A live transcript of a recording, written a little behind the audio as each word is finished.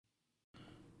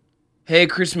Hey,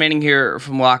 Chris Manning here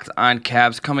from Locked On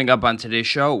Cavs. Coming up on today's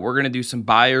show, we're going to do some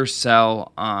buy or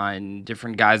sell on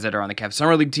different guys that are on the Cavs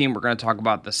Summer League team. We're going to talk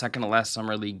about the second to last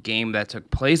Summer League game that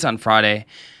took place on Friday.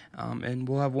 And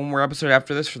we'll have one more episode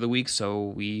after this for the week, so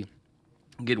we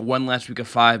get one last week of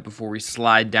 5 before we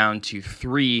slide down to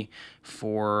 3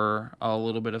 for a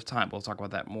little bit of time. We'll talk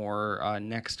about that more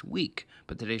next week.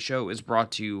 But today's show is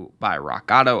brought to you by Rock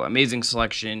Auto. Amazing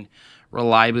selection,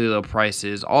 reliably low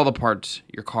prices, all the parts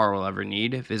your car will ever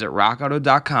need. Visit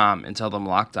rockauto.com and tell them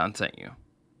Locked On sent you.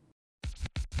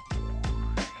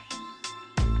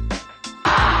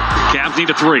 Cavs need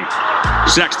a 3.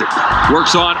 Sexton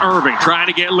works on Irving, trying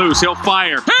to get loose. He'll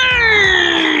fire.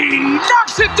 Hey!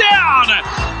 Knocks it down!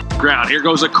 Ground. Here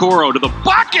goes Okoro to the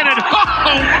bucket, and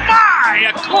oh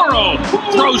my! Okoro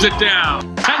throws it down.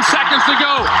 10 seconds to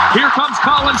go. Here comes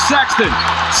Colin Sexton.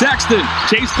 Sexton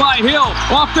chased by Hill.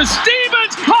 Off to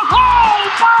Stevens. Oh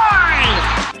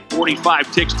my!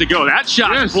 45 ticks to go. That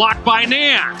shot is blocked by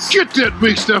Nance. Get that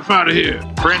big stuff out of here.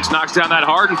 Prince knocks down that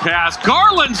Harden pass.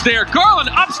 Garland's there. Garland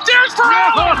upstairs for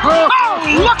Allen.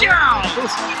 Oh, look out!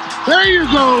 There you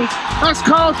go. That's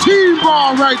called team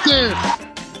ball right there.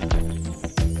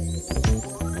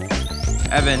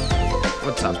 Evan,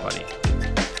 what's up, buddy?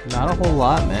 Not a whole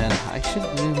lot, man. I should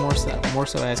do more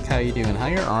so ask how you doing. How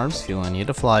your arms feeling? You had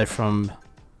to fly from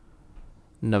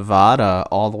Nevada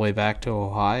all the way back to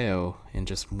Ohio in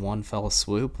just one fell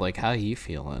swoop. Like, how you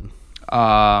feeling?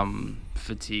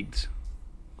 Fatigued.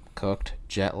 Cooked?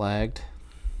 Jet lagged?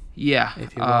 Yeah.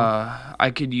 If you will.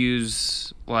 I could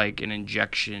use, like, an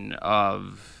injection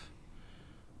of...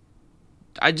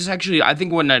 I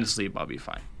think one night of sleep, I'll be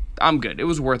fine. I'm good. It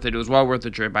was worth it. It was well worth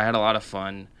the trip. I had a lot of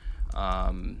fun.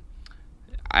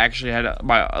 I actually had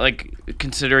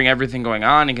considering everything going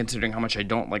on and considering how much I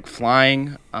don't like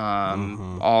flying,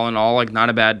 all in all, like, not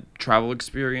a bad travel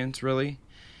experience, really.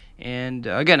 And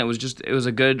again, it was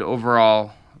a good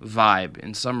overall vibe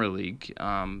in Summer League.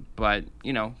 But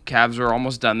you know, Cavs are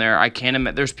almost done there. I can't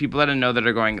admit there's people that I know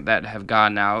that have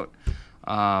gone out,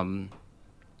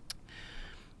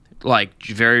 like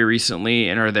very recently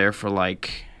and are there for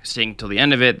like staying till the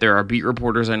end of it. There are beat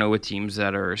reporters I know with teams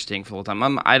that are staying full time.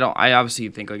 I obviously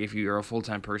think, like, if you're a full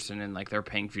time person and like they're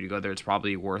paying for you to go there, it's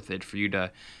probably worth it for you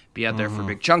to be out there for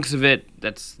big chunks of it.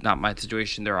 That's not my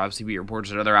situation. There are obviously beat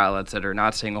reporters at other outlets that are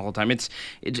not staying the whole time. It's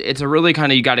a really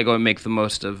kind of, you got to go and make the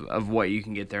most of what you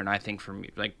can get there. And I think for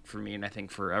me, and I think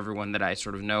for everyone that I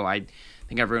sort of know, I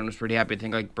think everyone was pretty happy. I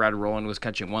think like Brad Rowland was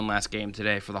catching one last game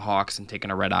today for the Hawks and taking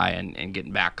a red eye and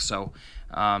getting back. So,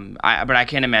 but I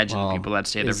can't imagine people that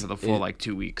stay there for the full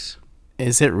 2 weeks.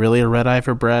 Is it really a red eye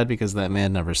for Brad? Because that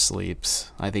man never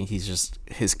sleeps. I think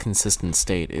his consistent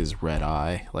state is red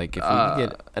eye. Like, if we could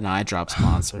get an eye drop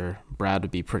sponsor, Brad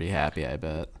would be pretty happy, I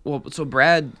bet. Well, so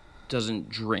Brad doesn't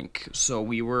drink. So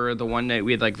we were the one night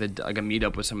we had like a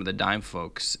meetup with some of the Dime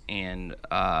folks, and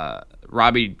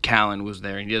Robbie Callen was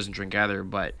there, and he doesn't drink either.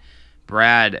 But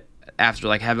Brad, after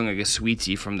like having like a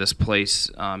sweetie from this place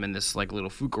in this like little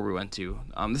food court we went to.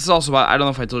 This is also about, I don't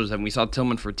know if I told you this, we saw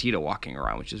Tillman Fertitta walking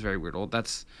around, which is very weird. Well,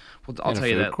 I'll tell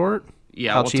you that. Court?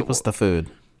 Yeah. How cheap was the food?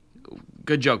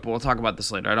 Good joke, but we'll talk about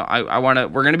this later.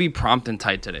 We're gonna be prompt and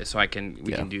tight today, so we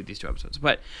can do these 2 episodes.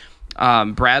 But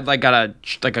Brad like got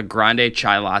a grande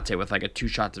chai latte with like 2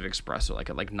 shots of espresso like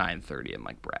at like 9:30. I'm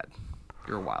like, Brad,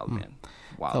 you're a wild man.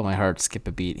 Wow. Felt my heart skip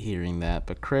a beat hearing that.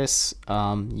 But Chris,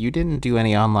 you didn't do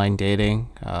any online dating.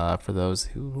 For those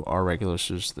who are regulars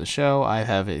to the show, I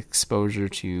have exposure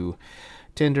to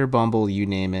Tinder, Bumble, you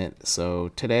name it. So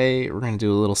today we're going to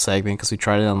do a little segment because we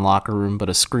tried it in the locker room, but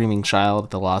a screaming child at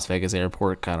the Las Vegas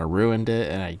airport kind of ruined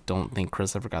it, and I don't think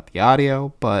Chris ever got the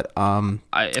audio. But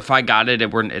if I got it,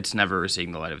 it's never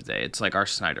seeing the light of day. It's like our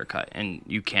Snyder Cut, and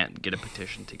you can't get a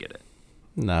petition to get it.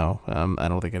 No, I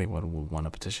don't think anyone would want a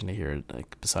petition to hear it,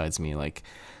 like, besides me, like,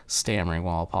 stammering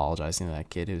while apologizing to that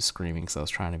kid who's screaming because I was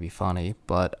trying to be funny.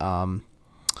 But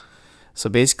so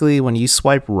basically, when you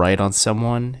swipe right on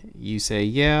someone, you say,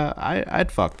 yeah,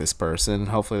 I'd fuck this person.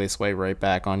 Hopefully they swipe right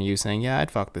back on you saying, yeah, I'd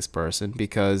fuck this person,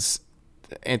 because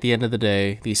at the end of the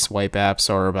day, these swipe apps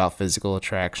are about physical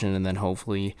attraction, and then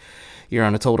hopefully you're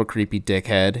on a total creepy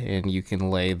dickhead and you can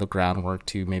lay the groundwork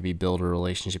to maybe build a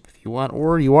relationship if you want,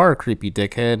 or you are a creepy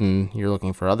dickhead and you're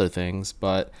looking for other things.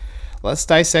 But let's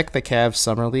dissect the Cavs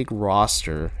Summer League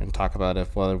roster and talk about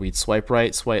whether we'd swipe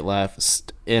right, swipe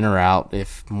left, in or out,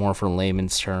 if more for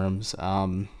layman's terms.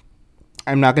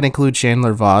 I'm not going to include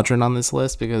Chandler Vaudrin on this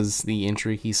list because the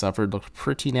injury he suffered looked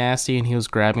pretty nasty, and he was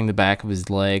grabbing the back of his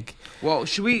leg. Well,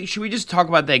 should we just talk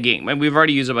about that game? We've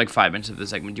already used up like 5 minutes of the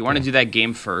segment. Do you want to do that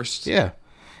game first? Yeah.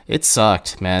 It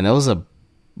sucked, man. That was a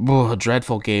a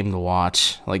dreadful game to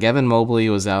watch. Like, Evan Mobley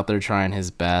was out there trying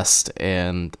his best,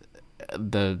 and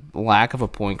the lack of a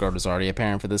point guard was already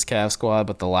apparent for this Cavs squad,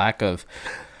 but the lack of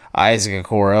Isaac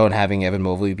Okoro and having Evan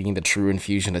Mobley being the true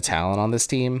infusion of talent on this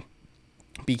team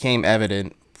became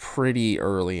evident pretty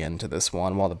early into this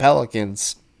one, while the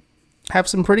Pelicans have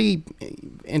some pretty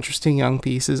interesting young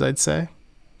pieces, I'd say.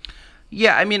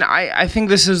 Yeah, I mean, I think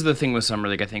this is the thing with Summer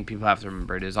League. I think people have to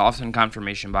remember it is often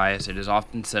confirmation bias. It is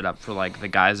often set up for, like, the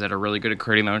guys that are really good at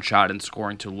creating their own shot and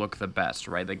scoring to look the best,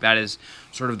 right? Like, that is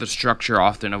sort of the structure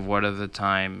often of what of the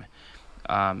time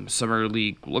Summer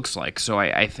League looks like. So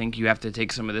I think you have to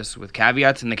take some of this with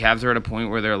caveats, and the Cavs are at a point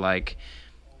where they're like,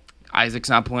 Isaac's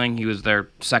not playing. He was their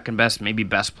second best, maybe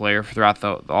best player throughout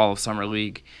all of Summer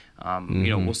League. You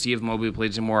know, we'll see if Mobley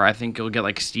plays more. I think you'll get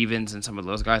like Stevens and some of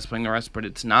those guys playing the rest, but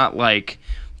it's not like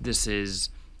this is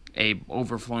a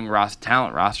overflowing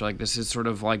talent roster. Like, this is sort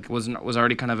of like was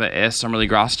already kind of a Summer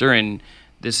League roster, and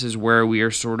this is where we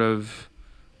are sort of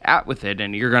at with it.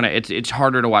 And it's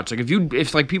harder to watch. Like,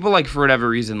 if like people, like, for whatever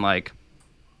reason, like,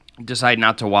 decide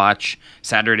not to watch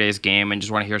Saturday's game and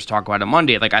just want to hear us talk about it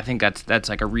Monday, like, I think that's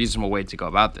like a reasonable way to go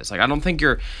about this. Like, I don't think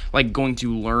you're like going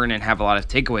to learn and have a lot of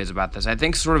takeaways about this. I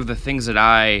think sort of the things that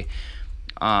I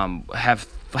have,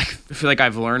 like, feel like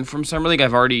I've learned from Summer League,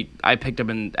 I picked up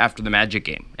after the Magic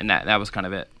game, and that was kind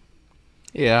of it.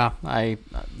 Yeah,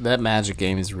 that Magic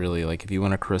game is really, like, if you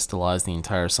want to crystallize the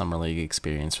entire Summer League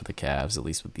experience for the Cavs, at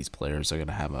least with these players, are going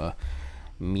to have a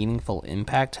meaningful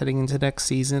impact heading into next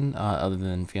season, other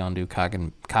than Fiondu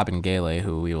Kabengele,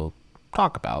 who we will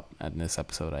talk about in this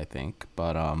episode, I think.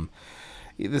 But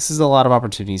this is a lot of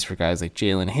opportunities for guys like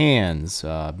Jalen Hands,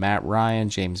 Matt Ryan,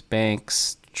 James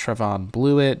Banks, Trevon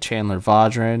Blewett, Chandler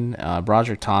Vaudrin,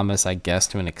 Broderick Thomas, I guess,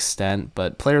 to an extent.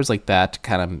 But players like that to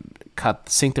kind of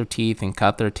sink their teeth and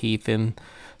cut their teeth and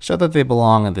show that they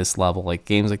belong at this level. Like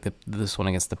games like this one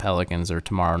against the Pelicans or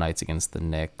tomorrow night's against the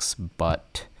Knicks.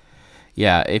 But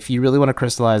yeah, if you really want to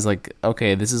crystallize, like,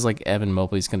 okay, this is like Evan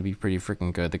Mobley's going to be pretty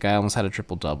freaking good. The guy almost had a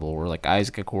triple-double, or like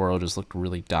Isaac Okoro just looked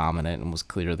really dominant and was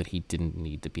clear that he didn't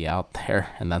need to be out there,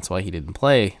 and that's why he didn't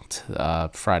play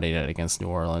Friday night against New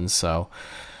Orleans. So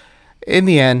in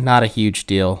the end, not a huge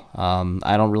deal.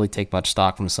 I don't really take much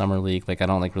stock from Summer League. Like, I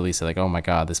don't like really say like, oh my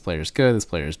God, this player's good, this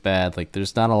player's bad. Like,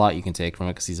 there's not a lot you can take from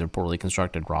it because these are poorly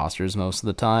constructed rosters most of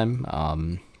the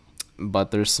time.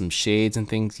 But there's some shades and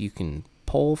things you can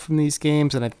pull from these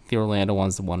games, and I think the Orlando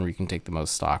one's the one where you can take the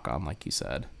most stock on, like you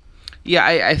said. Yeah,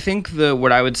 I think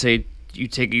what I would say you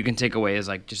can take away is,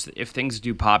 like, just if things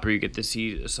do pop or you get to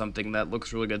see something that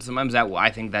looks really good, sometimes that I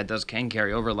think that can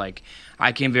carry over. Like,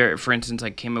 I came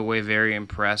away very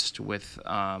impressed with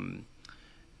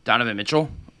Donovan Mitchell,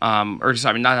 not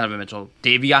Donovan Mitchell,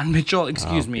 Davion Mitchell,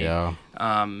 excuse me. Yeah.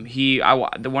 One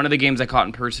of the games I caught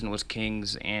in person was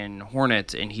Kings and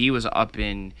Hornets, and he was up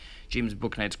in James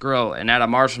Bouknight's grill, and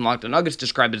Adam Mars from Locked On Nuggets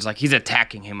described it as like he's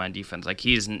attacking him on defense, like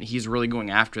he's really going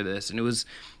after this, and it was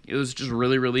just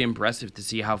really, really impressive to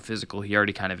see how physical he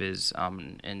already kind of is,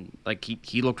 and like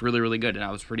he looked really, really good, and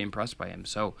I was pretty impressed by him.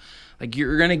 So like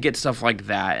you're gonna get stuff like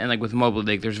that, and like with Mobley,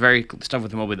 like there's stuff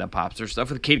with Mobley that pops. There's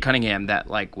stuff with Cade Cunningham that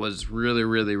like was really,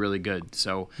 really, really good.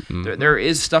 So there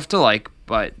is stuff to like,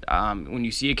 but when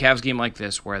you see a Cavs game like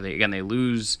this where they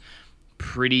lose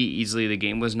pretty easily, the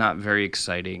game was not very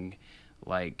exciting.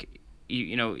 Like,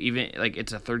 even like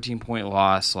it's a 13-point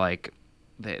loss. Like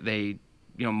they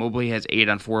Mobley has 8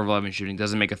 on 4 of 11 shooting,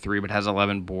 doesn't make a 3, but has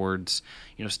 11 boards.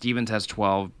 Stevens has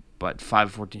 12, but 5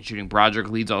 of 14 shooting. Broderick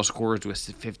leads all scorers with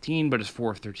 15, but is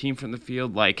 4 of 13 from the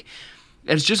field. Like,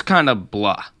 it's just kind of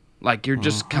blah. Like, you're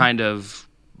just kind of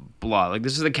blah. Like,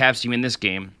 this is the Cavs team in this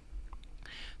game.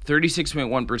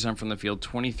 36.1% from the field,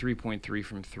 23.3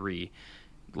 from 3.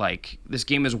 Like, this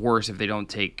game is worse if they don't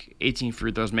take 18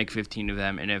 free throws, make 15 of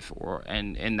them,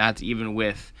 and that's even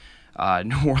with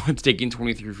New Orleans taking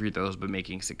 23 free throws but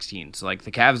making 16. So like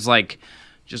the Cavs like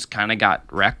just kind of got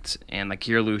wrecked, and like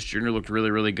Kira Lewis Jr. looked really,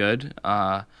 really good.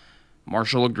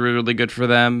 Marshall looked really, really good for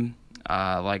them.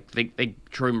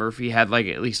 Troy Murphy had like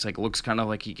at least like looks kind of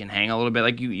like he can hang a little bit.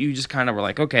 Like you just kind of were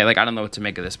like, okay, like I don't know what to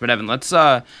make of this. But Evan, let's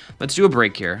do a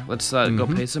break here. Let's go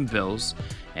pay some bills,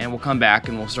 and we'll come back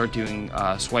and we'll start doing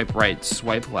swipe right,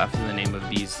 swipe left in the name of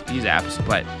these apps.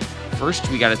 But first,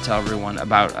 we got to tell everyone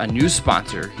about a new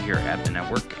sponsor here at the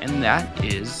network, and that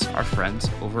is our friends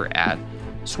over at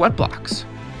Sweatblocks.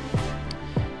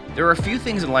 There are a few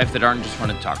things in life that aren't just fun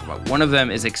to talk about. One of them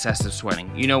is excessive sweating.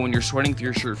 When you're sweating through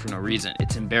your shirt for no reason,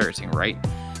 it's embarrassing, right?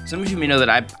 Some of you may know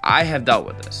that I have dealt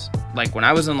with this. Like when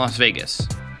I was in Las Vegas,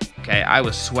 okay, I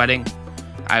was sweating,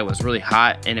 I was really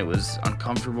hot, and it was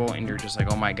uncomfortable, and you're just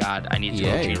like, oh my God, I need to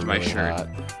go change my shirt.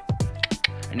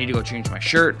 I need to go change my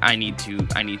shirt. I need to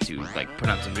like put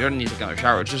on some deodorant. I need to take another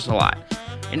shower. It's just a lot.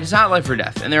 And it's not life or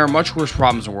death. And there are much worse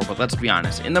problems in the world, but let's be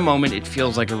honest. In the moment, it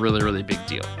feels like a really, really big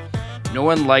deal. No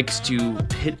one likes to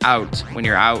pit out when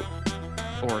you're out,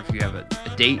 or if you have a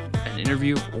date, an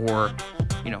interview, or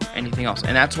anything else.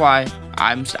 And that's why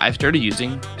I've started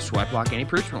using Sweatblock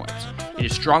antiperspirant wipes. It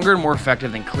is stronger and more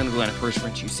effective than clinical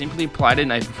antiperspirants. You simply apply it at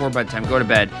night before bedtime, go to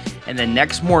bed, and then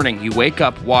next morning you wake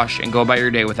up, wash, and go about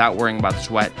your day without worrying about the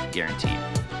sweat, guaranteed.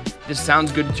 This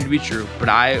sounds good to be true, but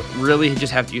I really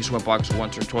just have to use Sweatblocks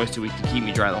once or twice a week to keep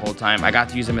me dry the whole time. I got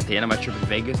to use them at the end of my trip in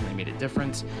Vegas, and they made a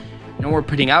difference. No more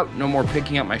pitting out, no more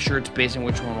picking up my shirts based on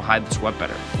which one will hide the sweat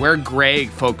better. Wear gray,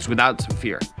 folks, without some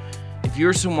fear. If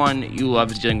you're someone you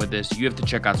love is dealing with this, you have to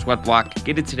check out Sweatblock.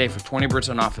 Get it today for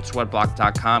 20% off at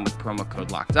sweatblock.com with promo code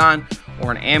LOCKEDON, or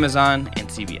on Amazon and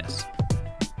CVS.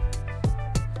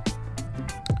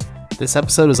 This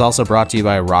episode is also brought to you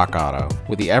by Rock Auto.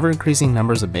 With the ever-increasing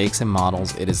numbers of makes and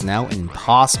models, it is now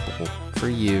impossible for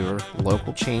your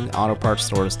local chain auto parts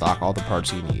store to stock all the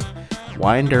parts you need.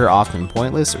 Why endure often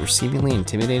pointless or seemingly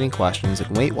intimidating questions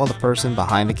and wait while the person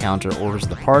behind the counter orders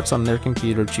the parts on their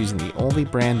computer, choosing the only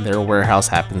brand their warehouse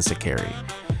happens to carry?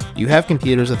 You have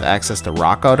computers with access to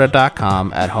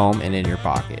rockauto.com at home and in your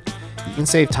pocket. You can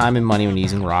save time and money when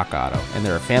using Rock Auto, and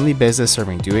they're a family business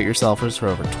serving do-it-yourselfers for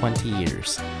over 20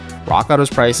 years. Rock Auto's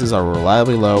prices are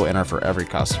reliably low and are for every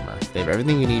customer. They have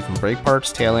everything you need from brake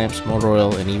parts, tail lamps, motor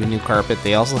oil, and even new carpet.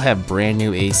 They also have brand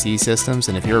new AC systems,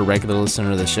 and if you're a regular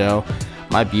listener to the show,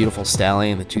 my beautiful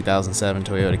Stallion, the 2007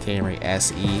 Toyota Camry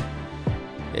SE,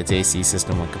 its AC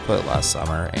system went kaput last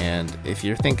summer. And if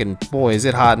you're thinking, boy, is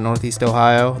it hot in Northeast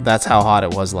Ohio? That's how hot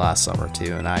it was last summer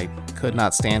too, and I could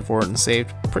not stand for it and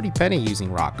saved a pretty penny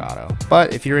using Rock Auto.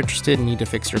 But if you're interested and need to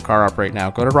fix your car up right now,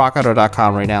 go to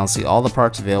rockauto.com right now and see all the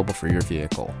parts available for your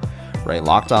vehicle. Right,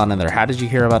 Locked On in their How Did You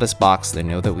Hear About Us box so they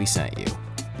know that we sent you.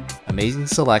 Amazing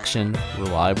selection,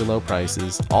 reliably low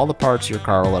prices, all the parts your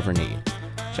car will ever need.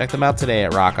 Check them out today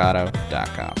at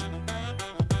rockauto.com.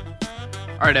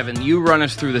 All right, Evan, you run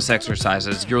us through this exercise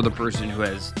as you're the person who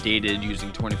has dated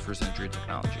using 21st century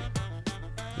technology.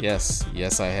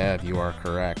 Yes, I have. You are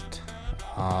correct.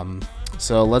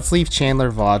 So let's leave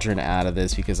Chandler Vaudrin out of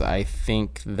this because I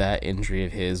think that injury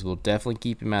of his will definitely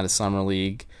keep him out of Summer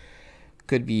League.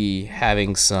 Could be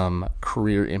having some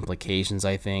career implications,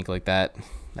 I think, like that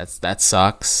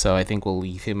sucks. So I think we'll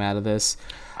leave him out of this.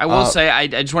 I will say, I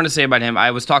just want to say about him, I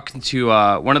was talking to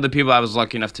one of the people I was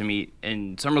lucky enough to meet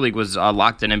in Summer League was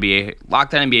Locked On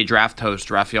NBA draft host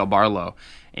Rafael Barlow.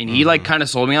 And he kind of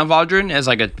sold me on Vaudrin as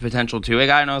like a potential two-way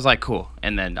guy, and I was like, cool.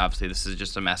 And then obviously this is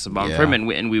just a massive bump for him,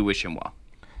 and we wish him well.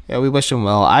 Yeah, we wish him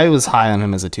well. I was high on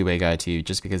him as a two-way guy too,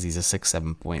 just because he's a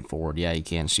 6'7" point forward. Yeah, he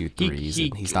can't shoot threes,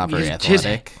 and he's not very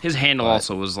athletic. His handle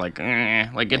also was like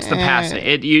it's the passing.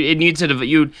 It needs to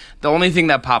the only thing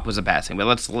that popped was the passing. But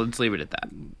let's leave it at that.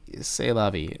 C'est la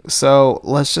vie. So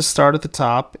let's just start at the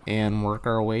top and work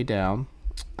our way down.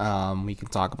 We can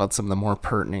talk about some of the more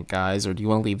pertinent guys, or do you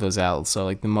want to leave those out? So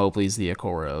like the Mobleys, the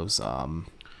Okoros.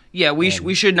 Yeah, we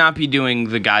should not be doing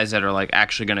the guys that are like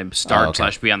actually going to start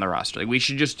 / be on the roster. Like we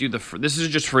should just do this is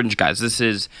just fringe guys. This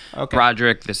is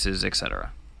Broderick. This is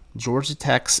etc. Georgia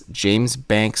Tech's James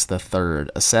Banks III,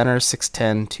 a center,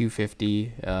 6'10",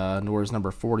 250. Nora's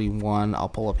number 41. I'll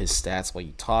pull up his stats while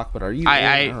you talk. But are you?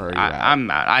 I'm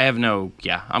out. I have no.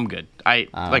 Yeah, I'm good.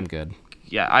 I'm good.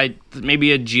 Yeah,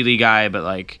 maybe a G League guy, but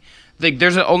like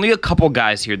there's only a couple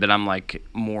guys here that I'm like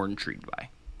more intrigued by.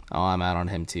 Oh, I'm out on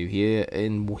him too.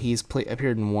 He's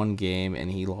appeared in one game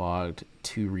and he logged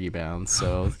 2 rebounds.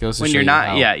 So it goes to when show you're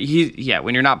not,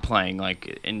 when you're not playing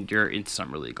like and you're in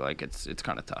Summer League, like it's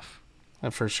kind of tough.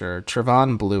 For sure.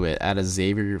 Trevon Blewett out of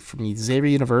Xavier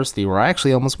University, where I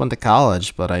actually almost went to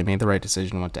college, but I made the right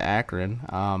decision and went to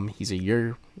Akron. He's a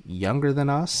year younger than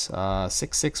us.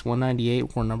 6'6",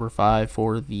 198, wore number 5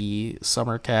 for the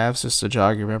Summer Cavs, just to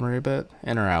jog your memory a bit.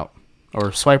 In or out?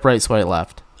 Or swipe right, swipe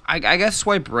left. I guess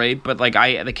swipe right, but like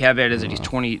the caveat is that he's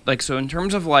 20. Like so, in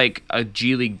terms of like a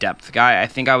G League depth guy, I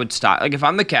think I would stock. Like if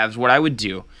I'm the Cavs, what I would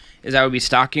do is I would be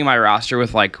stocking my roster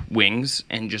with like wings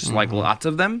and just like lots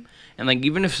of them. And like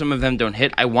even if some of them don't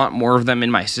hit, I want more of them in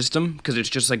my system because it's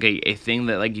just like a thing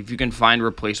that like if you can find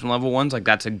replacement level ones, like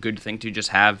that's a good thing to just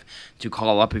have to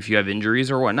call up if you have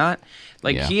injuries or whatnot.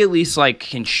 Like he at least like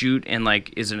can shoot and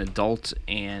like is an adult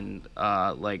and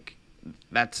like.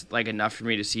 That's like enough for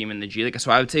me to see him in the G League.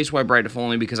 So I would say swipe right if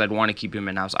only because I'd want to keep him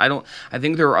in-house. I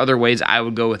think there are other ways I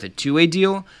would go with a two-way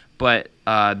deal, but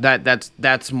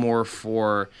that's more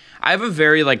for. I have a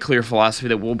very like clear philosophy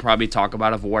that we'll probably talk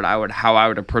about of how I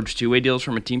would approach two-way deals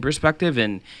from a team perspective,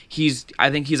 and I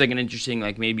think he's like an interesting,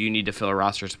 like, maybe you need to fill a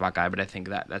roster spot guy, but I think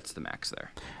that's the max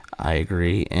there. I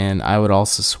agree, and I would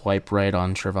also swipe right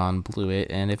on Trevon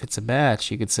Blewett, and if it's a match,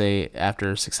 you could say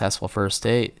after a successful first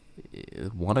date,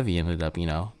 one of you ended up,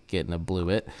 getting a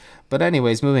Blewett. But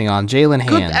anyways, moving on. Jalen Hands.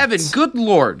 Good, Evan, good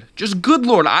Lord. Just good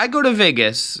Lord. I go to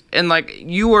Vegas, and, like,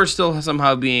 you are still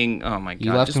somehow being, oh, my God.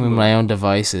 You left me with my own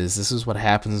devices. This is what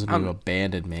happens when you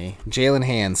abandoned me. Jalen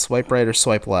Hands, swipe right or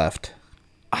swipe left?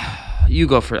 You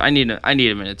go for it. I need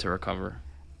a minute to recover.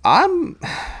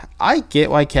 I get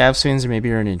why Cavs fans are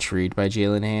intrigued by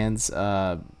Jalen Hands.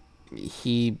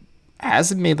 He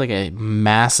hasn't made, like, a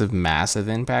massive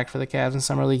impact for the Cavs in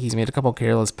Summer League. He's made a couple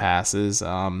careless passes.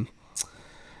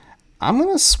 I'm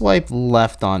going to swipe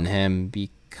left on him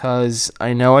because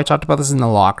I know I talked about this in the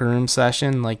locker room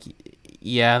session. Like,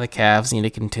 yeah, the Cavs need a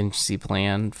contingency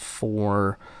plan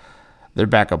for their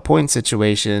backup point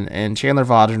situation, and Chandler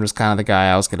Vaughan was kind of the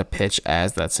guy I was going to pitch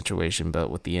as that situation, but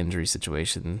with the injury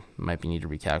situation, might need to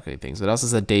recalculate things. But I also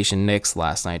said Daishen Nix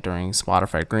last night during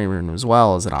Spotify Green Room as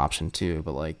well as an option too,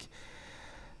 but, like,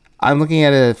 I'm looking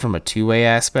at it from a two-way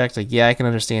aspect. Like, yeah, I can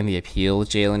understand the appeal with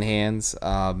Jalen Hands.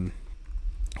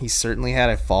 He certainly had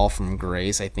a fall from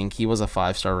grace. I think he was a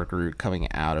 5-star recruit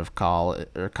coming out of college,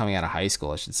 or coming out of high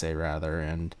school, I should say, rather.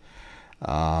 And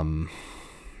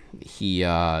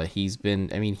he's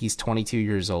been. I mean, he's 22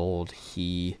 years old.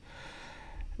 He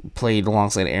played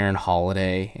alongside Aaron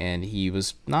Holiday, and he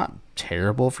was not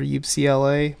terrible for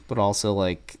UCLA, but also,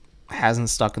 like, hasn't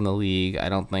stuck in the league. I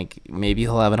don't think, maybe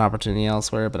he'll have an opportunity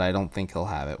elsewhere, but I don't think he'll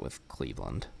have it with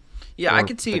Cleveland. Yeah, I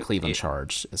could see the Cleveland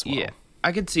Charge as well. Yeah.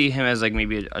 I could see him as, like,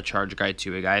 maybe a charge guy,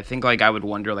 too. A guy. I think, like, I would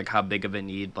wonder, like, how big of a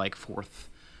need, like, fourth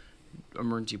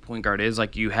emergency point guard is.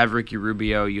 Like, you have Ricky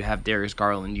Rubio, you have Darius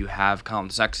Garland, you have Colin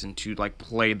Sexton to, like,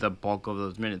 play the bulk of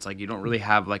those minutes. Like, you don't really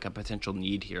have, like, a potential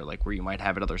need here, like, where you might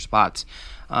have at other spots.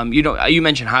 You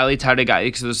mentioned highly touted guy,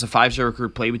 because this is a 5-star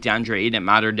recruit, played with DeAndre Ayton at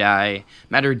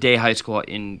Mater Dei High School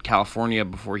in California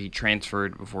before he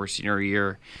transferred before senior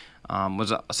year.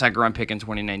 Was a second-round pick in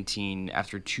 2019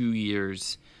 after 2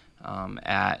 years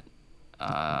at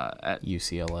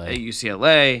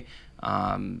UCLA.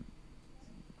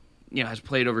 Has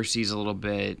played overseas a little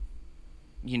bit.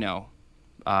 Is on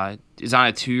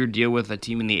a 2-year deal with a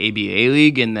team in the ABA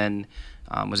league, and then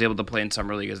was able to play in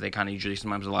summer league, as they kind of usually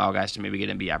sometimes allow guys to maybe get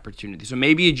NBA opportunities. So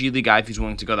maybe a G League guy if he's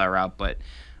willing to go that route, but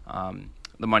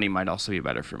the money might also be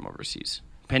better for him overseas.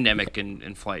 Pandemic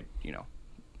and flight,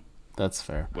 That's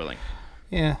fair. Willing.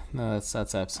 Yeah, no,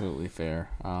 that's absolutely fair.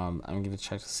 I'm going to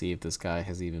check to see if this guy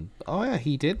has even... Oh, yeah,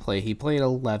 he did play. He played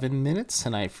 11 minutes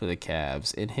tonight for the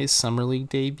Cavs in his Summer League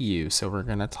debut, so we're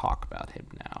going to talk about him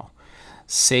now.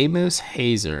 Seamus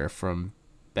Hazer from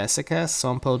Besiktas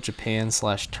Sompo Japan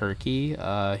 / Turkey.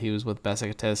 He was with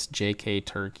Besiktas JK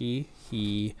Turkey.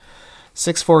 He...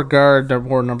 6'4" guard,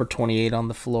 number 28 on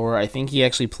the floor. I think he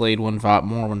actually played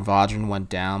more when Vaughan went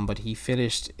down, but he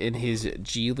finished in his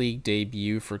G League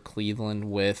debut for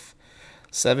Cleveland with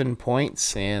 7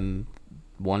 points and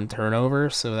 1 turnover.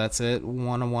 So that's it.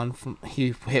 1-on-1.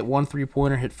 He hit 1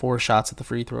 3-pointer, hit 4 shots at the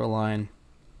free throw line.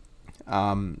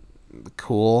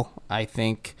 Cool. I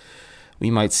think we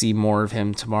might see more of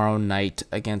him tomorrow night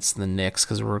against the Knicks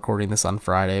because we're recording this on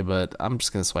Friday, but I'm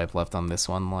just going to swipe left on this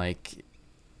one. Like,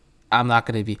 I'm not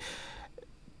going to be...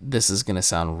 This is going to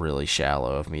sound really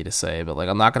shallow of me to say, but, like,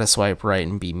 I'm not going to swipe right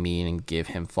and be mean and give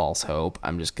him false hope.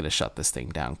 I'm just going to shut this thing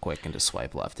down quick and just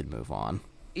swipe left and move on.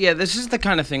 Yeah, this is the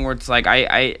kind of thing where it's like,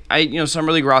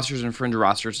 summer league rosters and fringe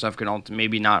roster stuff can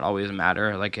maybe not always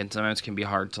matter. Like, and sometimes it can be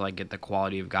hard to, like, get the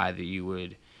quality of guy that you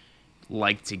would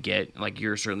like to get. Like,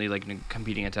 you're certainly, like,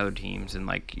 competing against other teams, and,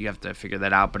 like, you have to figure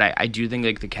that out. But I do think,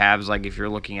 like, the Cavs, like, if you're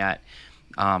looking at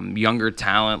younger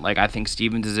talent, like, I think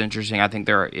Stevens is interesting. I think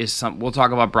there is some. We'll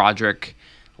talk about Broderick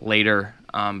later,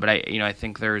 but I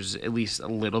think there's at least a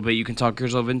little bit you can talk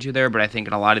yourself into there. But I think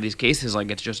in a lot of these cases, like,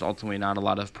 it's just ultimately not a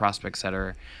lot of prospects that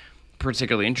are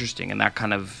particularly interesting, and that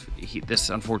kind of this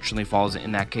unfortunately falls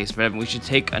in that case. But Evan, we should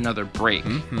take another break.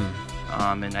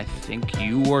 And I think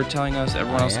you are telling us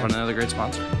everyone else about another great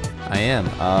sponsor. I am.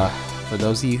 For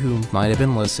those of you who might have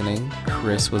been listening,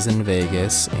 Chris was in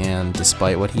Vegas, and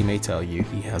despite what he may tell you,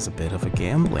 he has a bit of a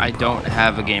gambling problem. I don't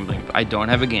have a gambling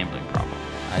problem.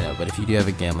 I know, but if you do have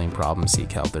a gambling problem,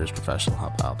 seek help. There's professional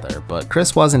help out there. But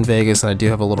Chris was in Vegas, and I do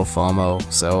have a little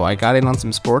FOMO, so I got in on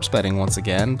some sports betting once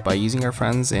again by using our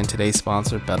friends and today's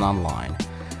sponsor, BetOnline.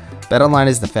 BetOnline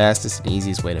is the fastest and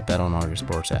easiest way to bet on all your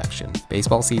sports action.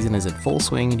 Baseball season is in full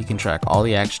swing, and you can track all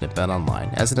the action at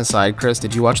BetOnline. As an aside, Chris,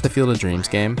 did you watch the Field of Dreams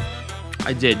game?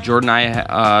 I did.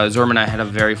 Zorm and I had a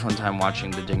very fun time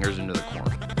watching the dingers into the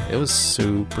corn. It was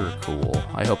super cool.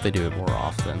 I hope they do it more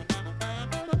often.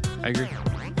 I agree.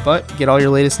 But get all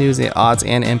your latest news, odds,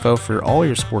 and info for all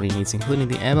your sporting needs, including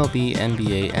the MLB,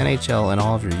 NBA, NHL, and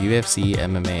all of your UFC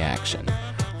MMA action.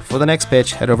 Before the next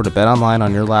pitch, head over to BetOnline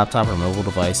on your laptop or mobile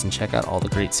device and check out all the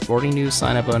great sporting news,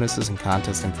 sign-up bonuses, and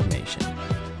contest information.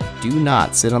 Do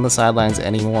not sit on the sidelines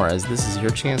anymore, as this is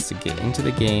your chance to get into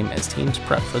the game as teams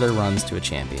prep for their runs to a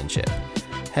championship.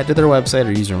 Head to their website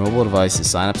or use your mobile device to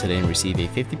sign up today and receive a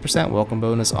 50% welcome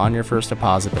bonus on your first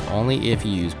deposit, but only if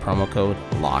you use promo code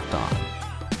LOCKEDON.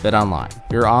 BetOnline,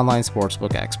 your online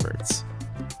sportsbook experts.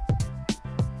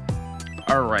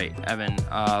 All right, Evan.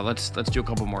 Let's do a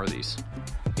couple more of these.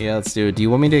 Yeah, let's do it. Do you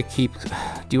want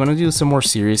to do some more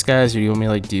serious guys, or do you want me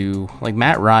to do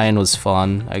Matt Ryan was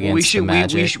fun against the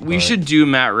Magic? We should do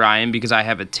Matt Ryan, because I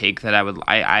have a take that I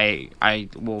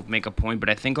will make a point, but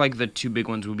I think the two big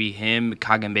ones would be him,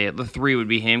 Kagan Bailey. The three would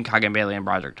be him, Kagan Bailey, and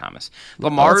Broderick Thomas.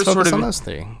 Lamar is sort of on those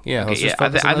three. Yeah, okay,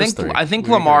 I think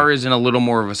Lamar is in a little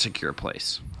more of a secure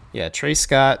place. Yeah, Trey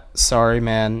Scott. Sorry,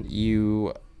 man,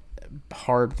 you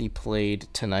hardly played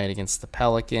tonight against the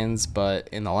Pelicans, but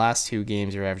in the last two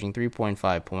games you're averaging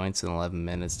 3.5 points in 11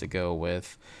 minutes to go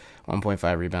with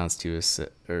 1.5 rebounds,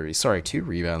 2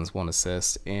 rebounds, 1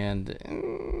 assist,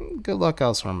 and good luck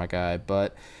elsewhere, my guy.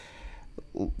 But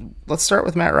let's start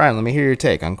with Matt Ryan. Let me hear your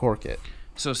take on Cork It.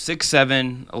 So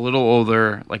 6'7", a little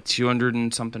older, 200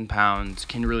 and something pounds,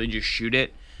 can really just shoot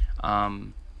it.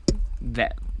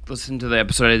 Listen to the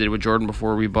episode I did with Jordan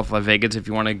before we both left Vegas if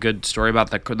you want a good story about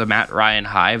the Matt Ryan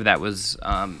hive that was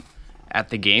at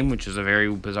the game, which is a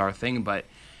very bizarre thing. But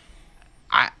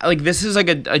this is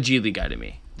a G League guy to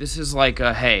me. This is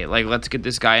hey, let's get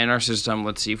this guy in our system.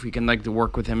 Let's see if we can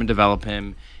work with him and develop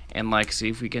him, and see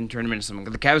if we can turn him into something.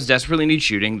 The Cavs desperately need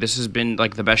shooting. This has been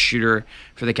the best shooter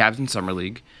for the Cavs in summer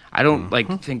league. I don't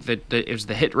think that is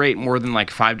the hit rate more than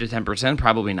 5 to 10%.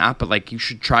 Probably not. But you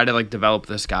should try to develop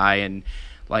this guy, and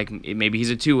maybe he's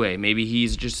a two-way. Maybe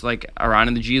he's just around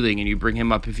in the G League, and you bring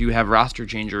him up if you have roster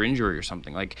change or injury or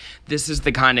something. This is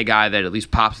the kind of guy that at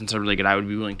least pops in summer league, and I would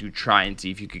be willing to try and see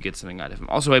if you could get something out of him.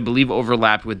 Also, I believe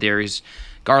overlapped with Darius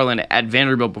Garland at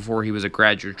Vanderbilt before he was a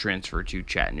graduate transfer to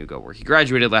Chattanooga, where he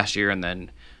graduated last year and then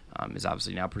is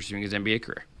obviously now pursuing his NBA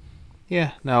career.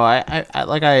 Yeah, no, I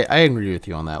agree with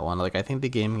you on that one. I think the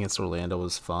game against Orlando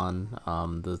was fun.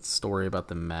 The story about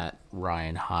the Matt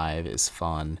Ryan hive is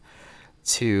fun.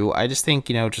 2, I just think,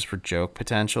 just for joke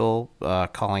potential,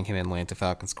 calling him Atlanta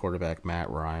Falcons quarterback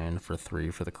Matt Ryan for 3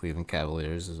 for the Cleveland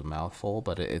Cavaliers is a mouthful,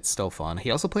 but it's still fun.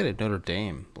 He also played at Notre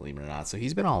Dame, believe it or not, so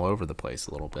he's been all over the place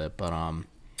a little bit. But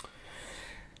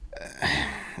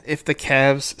if the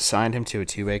Cavs signed him to a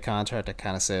 2-way contract, I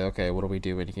kind of say, okay, what are we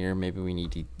doing here? Maybe we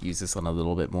need to use this on a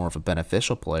little bit more of a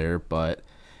beneficial player, but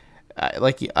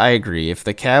I agree. If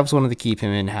the Cavs wanted to keep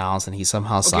him in-house and he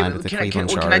somehow signed with the Cleveland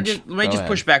Charge... Let me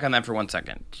push back on that for 1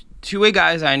 second. Two-way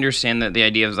guys, I understand that the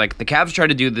idea is the Cavs tried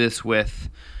to do this with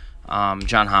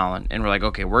John Holland, and we're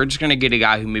okay, we're just going to get a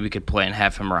guy who maybe could play and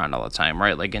have him around all the time,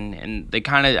 right? And they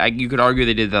kind of... you could argue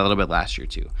they did that a little bit last year,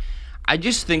 too. I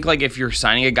just think, if you're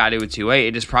signing a guy to a two-way,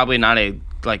 it is probably not a,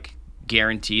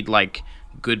 guaranteed,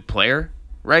 good player,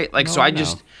 right? I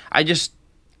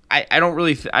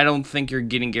don't think you're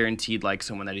getting guaranteed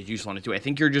someone that is useful on a two. I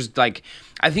think you're just I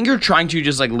think you're trying to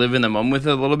just live in the moment with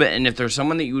it a little bit. And if there's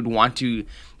someone that you would want to,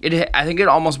 I think it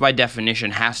almost by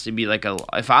definition has to be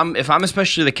if I'm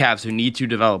especially the Cavs who need to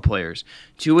develop players,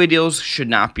 two-way deals should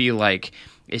not be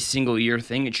a single year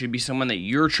thing. It should be someone that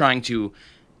you're trying to,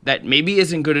 that maybe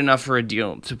isn't good enough for a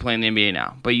deal to play in the NBA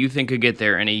now, but you think could get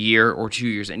there in a year or 2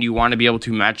 years, and you want to be able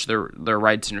to match their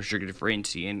rights in restricted free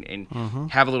agency and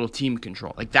have a little team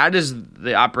control. That is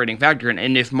the operating factor.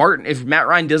 And if Matt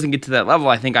Ryan doesn't get to that level,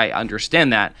 I think I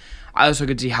understand that. I also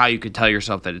could see how you could tell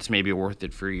yourself that it's maybe worth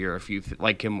it for a year if you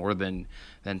like him more than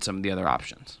some of the other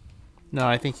options. No,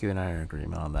 I think you and I are in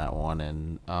agreement on that one.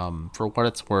 And for what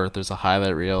it's worth, there's a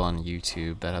highlight reel on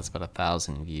YouTube that has about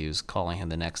 1,000 views calling him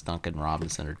the next Duncan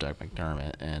Robinson or Doug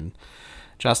McDermott. And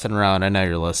Justin Rowan, I know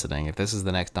you're listening. If this is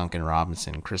the next Duncan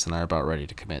Robinson, Chris and I are about ready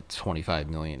to commit $25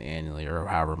 million annually, or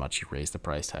however much you raise the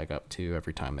price tag up to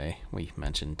every time we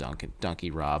mention Dunky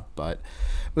Rob. But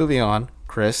moving on,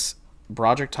 Chris,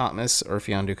 Broderick Thomas or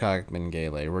Fiondu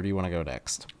Kabengele, where do you want to go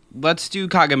next? Let's do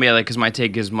Kabengele because my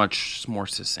take is much more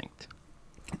succinct.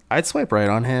 I'd swipe right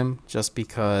on him just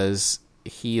because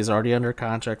he is already under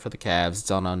contract for the Cavs.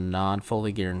 It's on a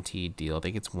non-fully guaranteed deal. I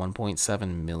think it's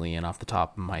 $1.7 million off the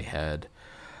top of my head.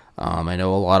 I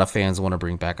know a lot of fans want to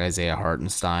bring back Isaiah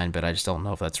Hartenstein, but I just don't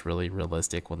know if that's really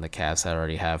realistic when the Cavs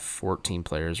already have 14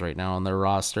 players right now on their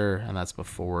roster, and that's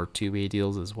before two-way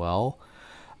deals as well.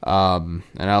 And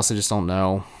I also just don't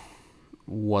know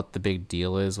what the big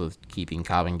deal is with keeping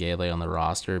Kabengele on the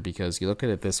roster, because you look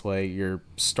at it this way: your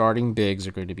starting bigs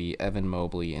are going to be Evan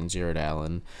Mobley and Jared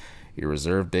Allen. Your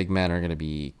reserve big men are going to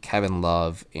be Kevin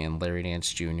Love and Larry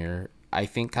Nance Jr. I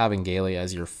think Kabengele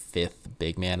as your fifth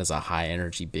big man is a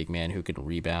high-energy big man who can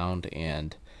rebound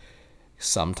and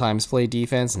sometimes play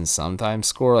defense and sometimes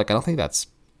score. Like, I don't think that's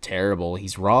terrible.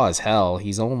 He's raw as hell.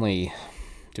 He's only,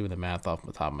 doing the math off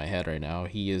the top of my head right now,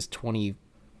 he is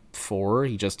 24.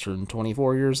 He just turned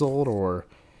 24 years old, or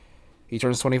he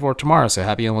turns 24 tomorrow, so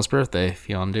happy almost birthday,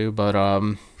 Fiondu. But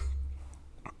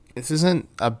this isn't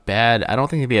a bad, I don't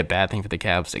think it'd be a bad thing for the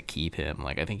Cavs to keep him.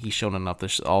 Like, I think he's shown enough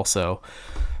to also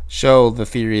show the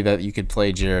theory that you could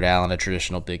play Jared Allen, a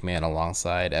traditional big man,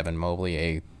 alongside Evan Mobley,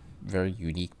 a very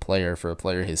unique player for a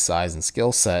player his size and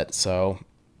skill set. So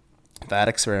that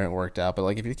experiment worked out. But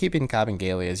like, if you're keeping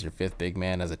Kabengele as your fifth big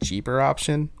man as a cheaper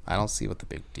option, I don't see what the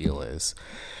big deal is.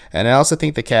 And I also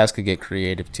think the Cavs could get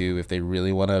creative too if they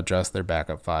really want to address their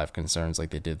backup five concerns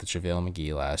like they did with JaVale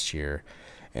McGee last year.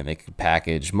 And they could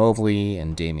package Mobley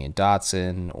and Damian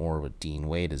Dotson, or with Dean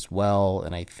Wade as well.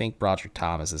 And I think Broderick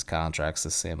Thomas's contract's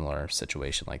a similar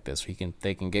situation like this.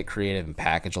 They can get creative and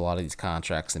package a lot of these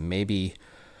contracts and maybe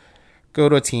go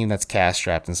to a team that's cash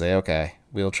strapped and say, okay,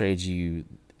 we'll trade you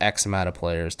X amount of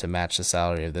players to match the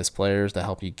salary of this players to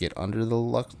help you get under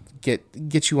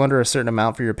get you under a certain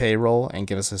amount for your payroll and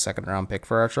give us a second round pick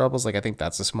for our troubles. Like, I think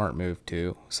that's a smart move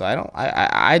too. So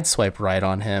I'd swipe right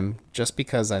on him just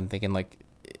because I'm thinking, like,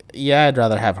 yeah, I'd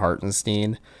rather have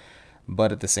Hartenstein,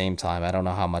 but at the same time, I don't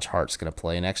know how much Hart's going to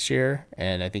play next year,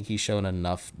 and I think he's shown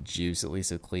enough juice, at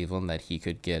least at Cleveland, that he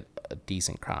could get a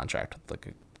decent contract with like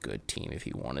a good team if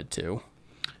he wanted to.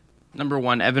 Number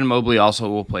one, Evan Mobley also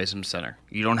will play some center.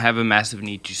 You don't have a massive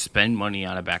need to spend money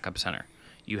on a backup center.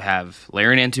 You have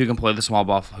Larry Nance, who can play the small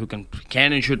ball, who can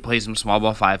and should play some small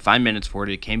ball 5 minutes for it.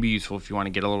 It can be useful if you want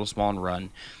to get a little small and run.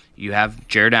 You have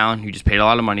Jared Allen, who just paid a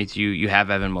lot of money to you. You have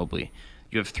Evan Mobley.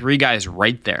 You have three guys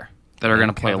right there that are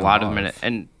going to play a lot of the minute.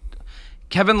 And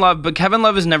Kevin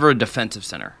Love is never a defensive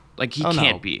center. Like, he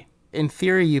can't be. In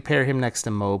theory, you pair him next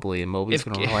to Mobley, and Mobley's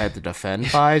going to probably have to defend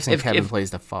fives, and Kevin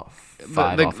plays the five.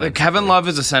 The Kevin Love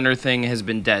as a center thing has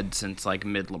been dead since, like,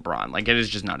 mid-LeBron. Like, it is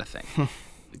just not a thing.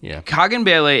 Yeah.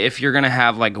 Kabengele, if you're going to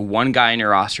have, like, one guy in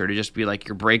your roster to just be, like,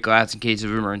 your break glass in case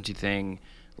of emergency thing,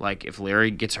 like, if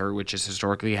Larry gets hurt, which has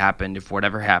historically happened, if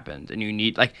whatever happened, and you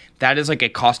need, like, that is, like, a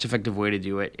cost-effective way to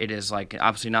do it. It is, like,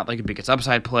 obviously not, like, a biggest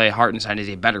upside play. Hartenstein is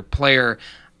a better player.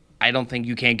 I don't think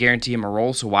you can't guarantee him a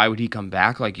role, so why would he come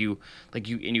back? You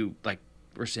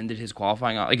rescinded his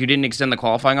qualifying offer. Like, you didn't extend the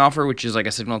qualifying offer, which is, like,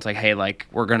 a signal. It's like, hey, like,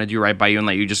 we're going to do right by you and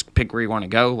let you just pick where you want to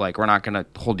go. Like, we're not going to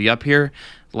hold you up here.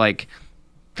 Like,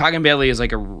 Kabengele is,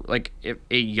 like,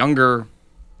 a younger,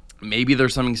 maybe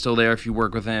there's something still there if you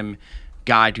work with him,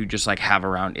 guy to just, like, have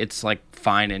around. It's, like,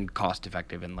 fine and cost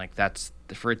effective, and, like, that's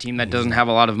for a team that doesn't have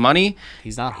a lot of money.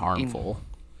 He's not harmful.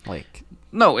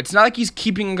 No, it's not like he's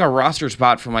keeping a roster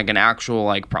spot from, like, an actual,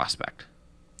 like, prospect.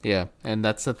 Yeah, and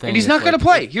that's the thing. And he's not going to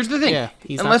play. Here's the thing. Yeah,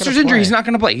 unless there's injury, he's not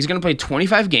going to play. He's going to play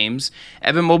 25 games.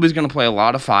 Evan Mobley's going to play a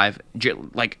lot of 5.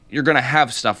 Like, you're going to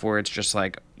have stuff where it's just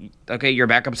like, okay, your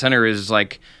backup center is,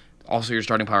 like, also your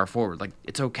starting power forward. Like,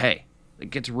 it's okay.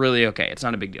 Like, it's really okay. It's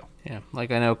not a big deal. Yeah,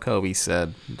 like I know Kobe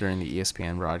said during the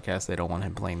ESPN broadcast, they don't want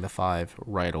him playing the 5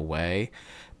 right away,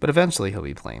 but eventually he'll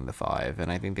be playing the 5,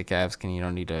 and I think the Cavs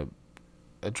can, need to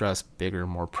address bigger,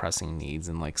 more pressing needs,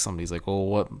 and, like, somebody's like, well,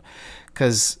 what?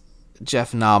 Because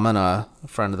Jeff Namina, a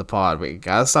friend of the pod, we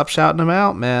gotta stop shouting him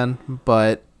out, man,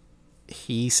 but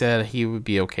he said he would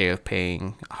be okay with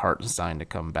paying Hartenstein to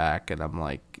come back, and I'm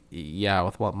like, yeah,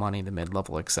 with what money? The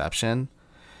mid-level exception?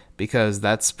 Because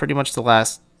that's pretty much the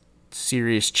last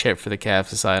serious chip for the Cavs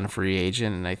to sign a free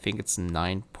agent, and I think it's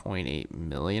 $9.8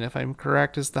 million, if I'm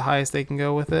correct, is the highest they can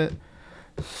go with it.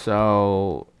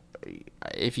 So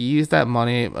if you use that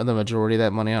money, the majority of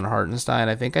that money on Hartenstein,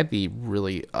 I think I'd be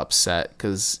really upset,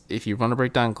 because if you want to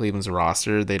break down Cleveland's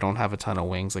roster, they don't have a ton of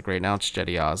wings. Like, right now it's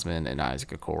Cedi Osman and Isaac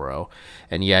Okoro,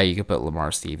 and yeah, you could put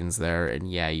Lamar Stevens there,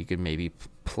 and yeah, you could maybe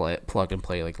plug and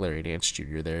play like Larry Nance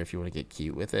Jr. there if you want to get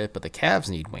cute with it. But the Cavs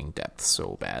need wing depth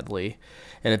so badly,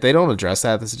 and if they don't address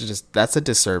that, that's a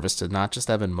disservice to not just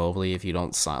Evan Mobley. If you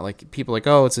don't sign, like people are like,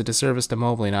 oh, it's a disservice to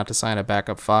Mobley not to sign a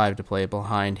backup 5 to play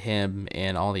behind him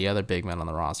and all the other big men on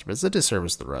the roster, but it's a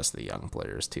disservice to the rest of the young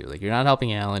players too. Like you're not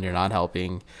helping Allen, you're not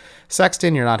helping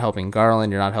Sexton, you're not helping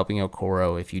Garland, you're not helping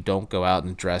Okoro if you don't go out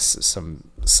and dress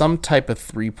some type of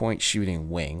 3-point shooting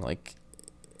wing. Like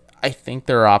I think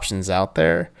there are options out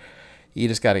there. You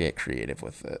just got to get creative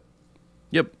with it.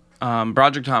 Yep.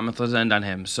 Broderick Thomas, let's end on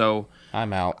him. So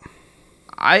I'm out.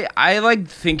 I like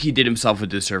think he did himself a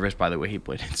disservice by the way he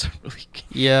played in Summer League.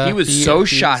 Yeah, he was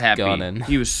shot happy. Gunning.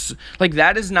 He was like,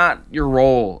 that is not your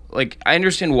role. Like I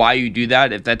understand why you do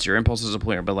that if that's your impulse as a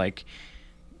player, but like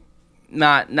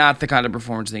not the kind of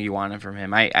performance that you wanted from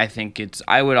him. I think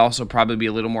I would also probably be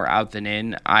a little more out than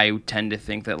in. I tend to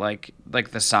think that like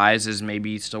the size is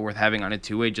maybe still worth having on a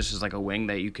 2-way just as like a wing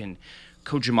that you can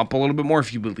coach him up a little bit more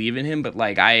if you believe in him. But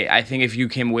like I think if you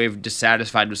came away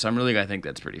dissatisfied with Summer League, I think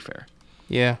that's pretty fair.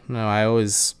 Yeah, no, I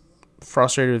was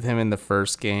frustrated with him in the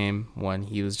first game when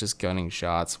he was just gunning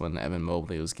shots when Evan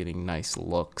Mobley was getting nice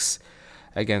looks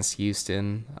against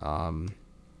Houston.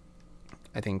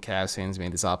 I think Cavs fans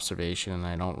made this observation, and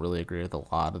I don't really agree with a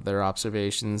lot of their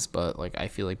observations, but like I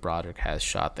feel like Broderick has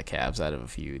shot the Cavs out of a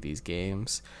few of these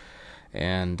games.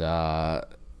 And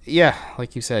yeah,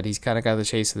 like you said, he's kind of got the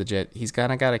chase of the Jet. He's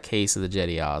kind of got a case of the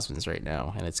Jetty Osmonds right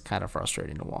now, and it's kind of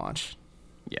frustrating to watch.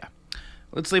 Yeah.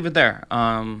 Let's leave it there.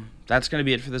 That's going to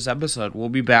be it for this episode. We'll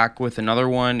be back with another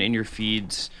one in your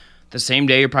feeds the same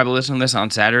day. You're probably listening to this on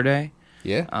Saturday.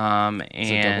 Yeah.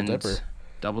 And it's a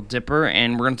double dipper.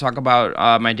 And we're going to talk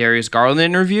about my Darius Garland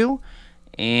interview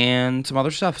and some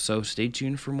other stuff. So stay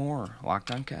tuned for more Locked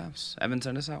On Cavs. Evan,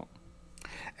 send us out.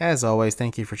 As always,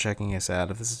 thank you for checking us out.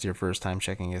 If this is your first time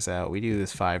checking us out, we do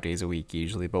this 5 days a week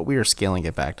usually, but we are scaling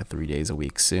it back to 3 days a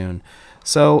week soon.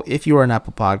 So if you are an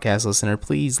Apple Podcast listener,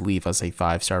 please leave us a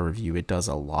 5-star review. It does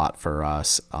a lot for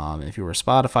us. If you were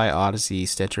Spotify, Odyssey,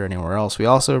 Stitcher, anywhere else, we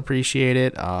also appreciate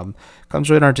it. Come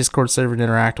join our Discord server and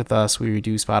interact with us. We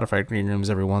do Spotify Green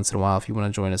Rooms every once in a while if you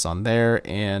want to join us on there.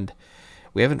 And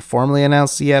we haven't formally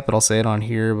announced it yet, but I'll say it on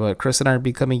here. But Chris and I are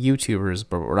becoming YouTubers,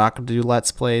 but we're not going to do Let's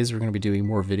Plays. We're going to be doing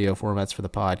more video formats for the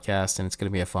podcast, and it's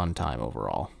going to be a fun time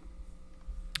overall.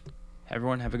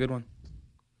 Everyone, have a good one.